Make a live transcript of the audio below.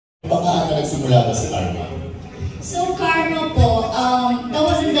Baka nagsimula ba sa Karma? So, Karma po, that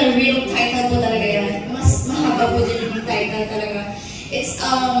wasn't the real title po talaga yan. Mas mahaba po din yung title talaga. It's,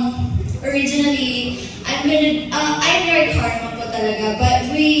 originally, I'm your Karma po talaga, but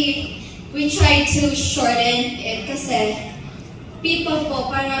we try to shorten it kasi people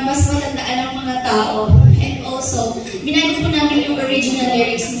po, para mas matandaan ang mga tao. And also, binalik po namin yung original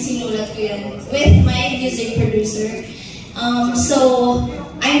lyrics na sinulat ko yan with my music producer. So,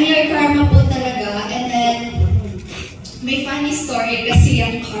 I'm your Karma po talaga, and then may funny story kasi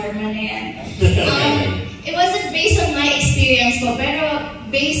yung Karma na yan. It wasn't based on my experience po, pero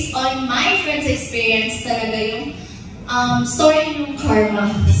based on my friend's experience talaga yung story ng Karma.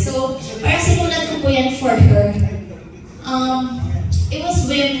 So, parang sinulat ko po yan for her.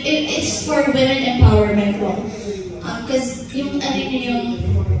 It's for women empowerment po. Because yung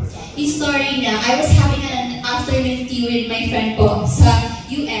story niya, I was having an afternoon tea with my friend po sa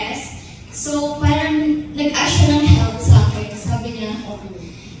US. So, parang nag-ask siya ng help sa akin. Sabi niya,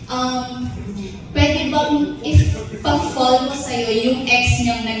 pwede bang if-pa-fall mo sa'yo yung ex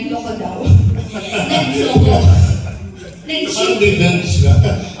niyang nagloko daw? Nagloko. Parang revenge na.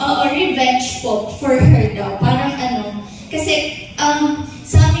 Oo, revenge po for her daw. Parang kasi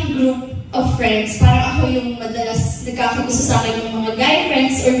sa aming group of friends, parang ako yung madalas nagkakagusto sa akin yung mga guy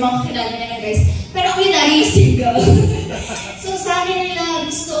friends or mga kilala niya na guys. Pero ako yung lagi single. So sa akin nila,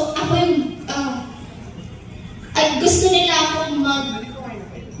 gusto nila akong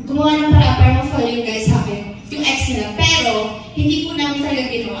gumawa ng paraan para ma-follow yung guys sa akin, yung ex nila. Pero, hindi po namin talaga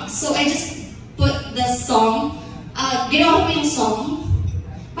ginawa. So I just put the song, ginawa ko yung song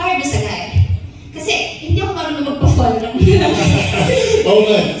para doon sa guy. Kasi hindi ako marunong magpa-follow. Oo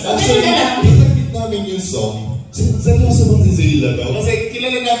nga. Actually, pinagpit namin yung song. Seryoso bang si Zèla daw? Kasi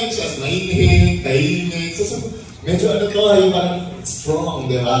kilala namin siya as mahingin, tahimik. So, medyo yung parang strong,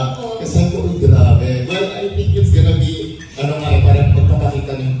 di ba? Kasi ko, grabe. Well, I think it's gonna be, parang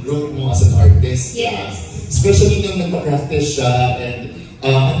magpapakita ng growth mo as an artist. Yes. Especially nung nagpa-practice siya and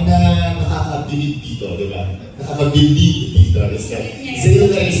ang nakakabilib dito, di ba? Nakakabilib dito. It's like,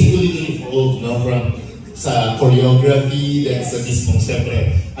 Zèla is fully involved, no? From sa choreography, then sa mismong,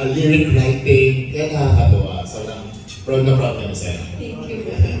 siyempre, lyric writing, yan nakakatawa. So, proud na sa'yo. Thank you.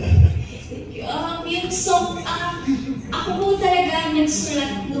 Thank you. Yung song, ako po talaga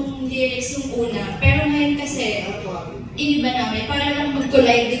nagsulat ng lyrics nung una, pero ngayon kasi, iniba namin, para lang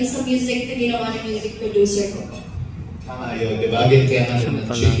mag-collide din sa music na ginawa ng music producer ko. Tama yun, di ba? Again, kaya nga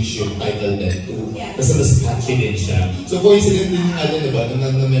nag-change yung title din to, kasi mas catchy din siya. So, coincident din natin, di ba?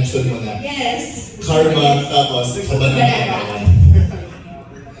 Nung na-mention mo na, yes. Karma, tapos, kabanang.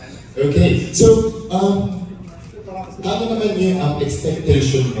 Okay, so, ano naman yung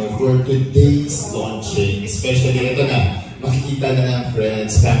expectation mo for today's launching? Especially, ito na, makikita na ng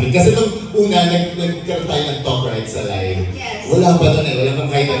friends, family. Kasi nung una, nagkaroon tayo ng talk right sa live. Yes. Wala pa doon wala pang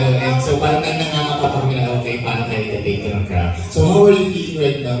kahit ano. And so parang nangangapa pa kami na, okay, paano kayo i-take ng crowd? So how are you feeling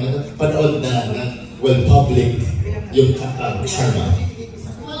right now? Panood na, public, yung Karma?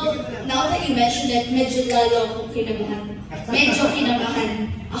 Well, now that you mentioned it, medyo lalo akong kinabahan. Medyo kinabahan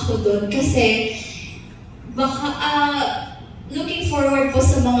ako doon. Kasi, baka, looking forward po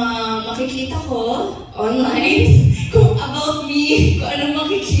sa mga makikita ko online kung about me, kung anong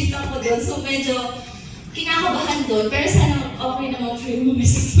makikita ko doon. So medyo kinakabahan doon, pero sana okay naman for yung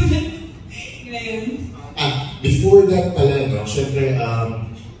messages mo ngayon. Before that pala, no, syempre,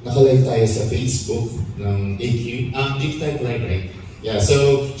 naka-live tayo sa Facebook ng AQ. Dito tayo live, right? Yeah,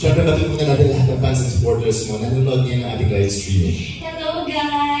 so, syempre, batid muna natin lahat ng fans and supporters mo. Nanonood niyo ng ating live streaming. Hello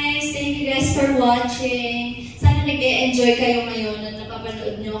guys! Thank you guys for watching. Sana nag-e-enjoy kayo ngayon at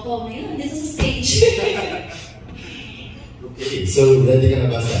napapanood niyo ako ngayon dito sa stage. Okay, so ready ka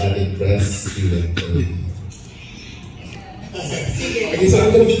na ba sa ating press event? Okay, so I'm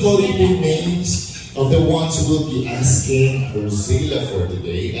going to be calling you names of the ones who will be asking for Zèla for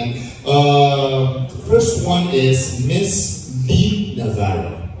today. And the first one is Miss Lee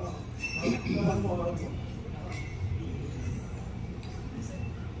Navarro.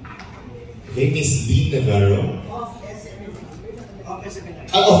 Okay, Miss Lee Navarro.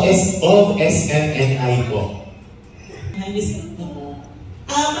 Of SMNI po. Ano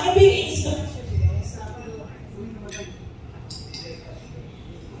ba yung inspiration?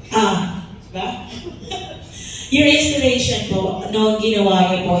 Diba? Your inspiration po, ano ginawa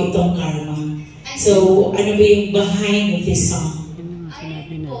niyo po itong Karma? So, ano ba yung behind this song?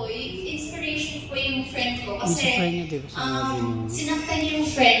 Ayun po, inspiration po yung friend ko. Kasi, sinaktan yung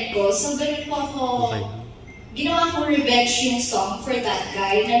friend ko. So, ganun po ako, ginawa kong revenge yung song for that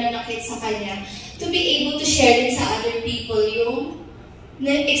guy na nanakit sa kanya. To be able to share it sa other people yung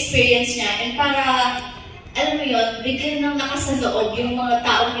na-experience niya. And para, alam mo yun, bigyan ng lakas sa loob yung mga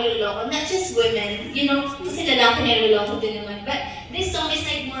taong niloloko. Not just women, you know, kasi lalaki niloloko din naman. But this song is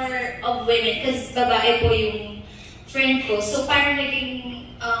like more of women kasi babae po yung friend ko. So parang naging,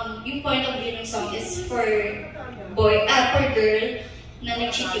 yung point of view ng song is for for girl na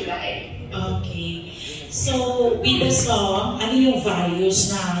nag-cheat yung guy. Okay. So, with the song, ano yung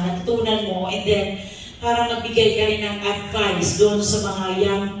values na natutunan mo and then parang magbigay ka rin ng advice doon sa mga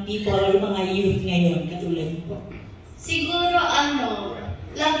young people or mga youth ngayon, katulad po? Siguro,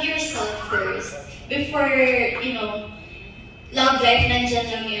 love yourself first. Before, you know, love life, nandyan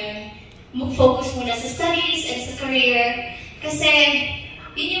lang yun. Mag-focus muna sa studies and sa career. Kasi,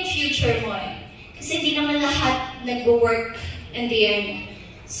 yun yung future mo eh. Kasi hindi naman lahat nag-work in the end.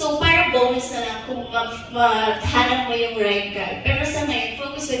 So, parang bonus na lang kung maghanap mo yung right guy. Pero sa ngayon,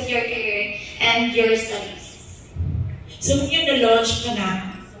 focus with your career and your studies. So, when you na-launch ka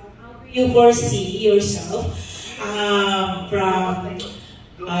na, how do you foresee yourself from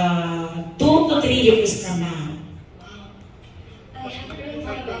 2 to 3 years from now? I haven't really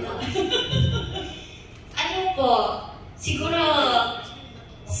thought about that. Siguro,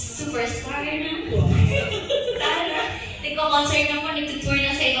 superstar na po. Sana. Nagko-concert na po, nagtutour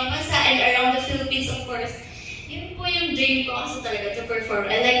na sa ibang bansa and around the Philippines, of course. Yun po yung dream ko kasi talaga to perform.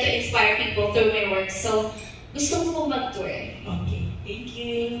 I like to inspire people through my work. So, gusto ko po mag-tour. Okay. Thank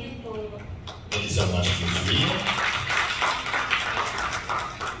you. Yun po. Thank you so much, Cindy.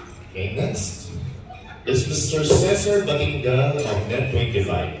 Okay, next is Mr. Cesar Batinga of Net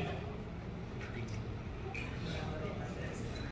 25.